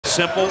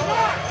simple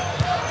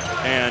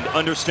and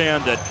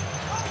understand that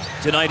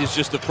tonight is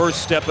just the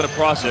first step in a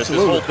process.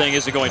 Absolutely. This whole thing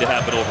isn't going to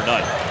happen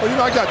overnight. Well, you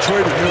know, I got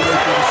traded midway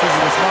through the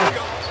season this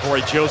month.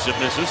 Corey Joseph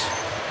misses.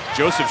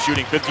 Joseph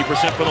shooting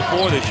 50% from the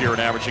floor this year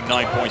and averaging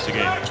 9 points a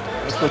game.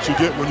 That's what you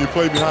get when you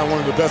play behind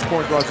one of the best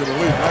point guards in the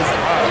league. Nice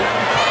and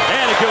high.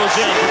 And it goes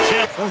in for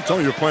Chandler. I'm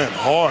telling you, you're playing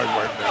hard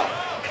right now.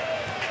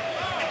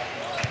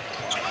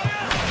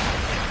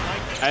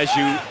 As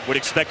you would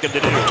expect them to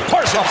do.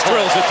 Parsons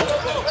drills it.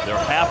 They're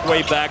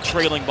halfway back,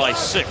 trailing by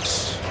 6.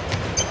 Screen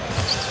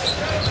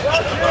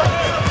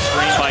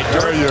by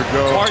Dirk. There you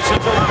go.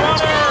 Parsons a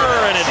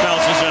runner, and it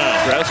bounces in.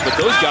 But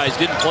those guys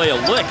didn't play a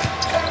lick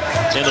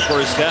in the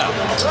first half.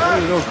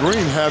 Well, you know,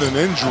 Green had an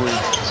injury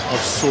of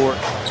sort.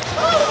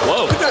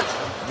 Whoa.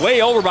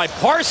 Way over by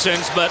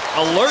Parsons, but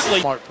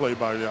alertly. Smart play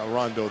by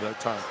Rondo that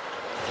time.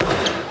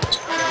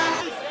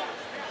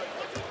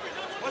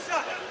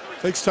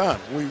 Takes time.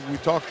 We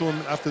talked to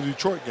him after the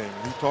Detroit game.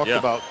 He talked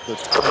about the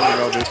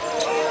timing of it,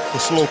 the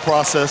slow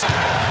process.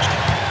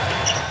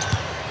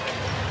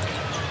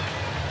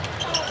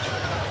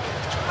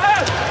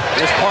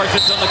 There's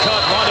Parsons on the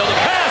cut. Rondo the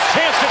pass.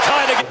 Chance to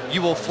tie the game.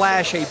 You will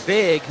flash a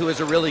big who is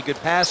a really good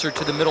passer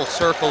to the middle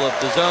circle of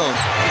the zone.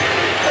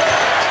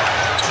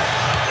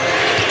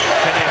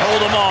 Can they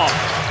hold him off?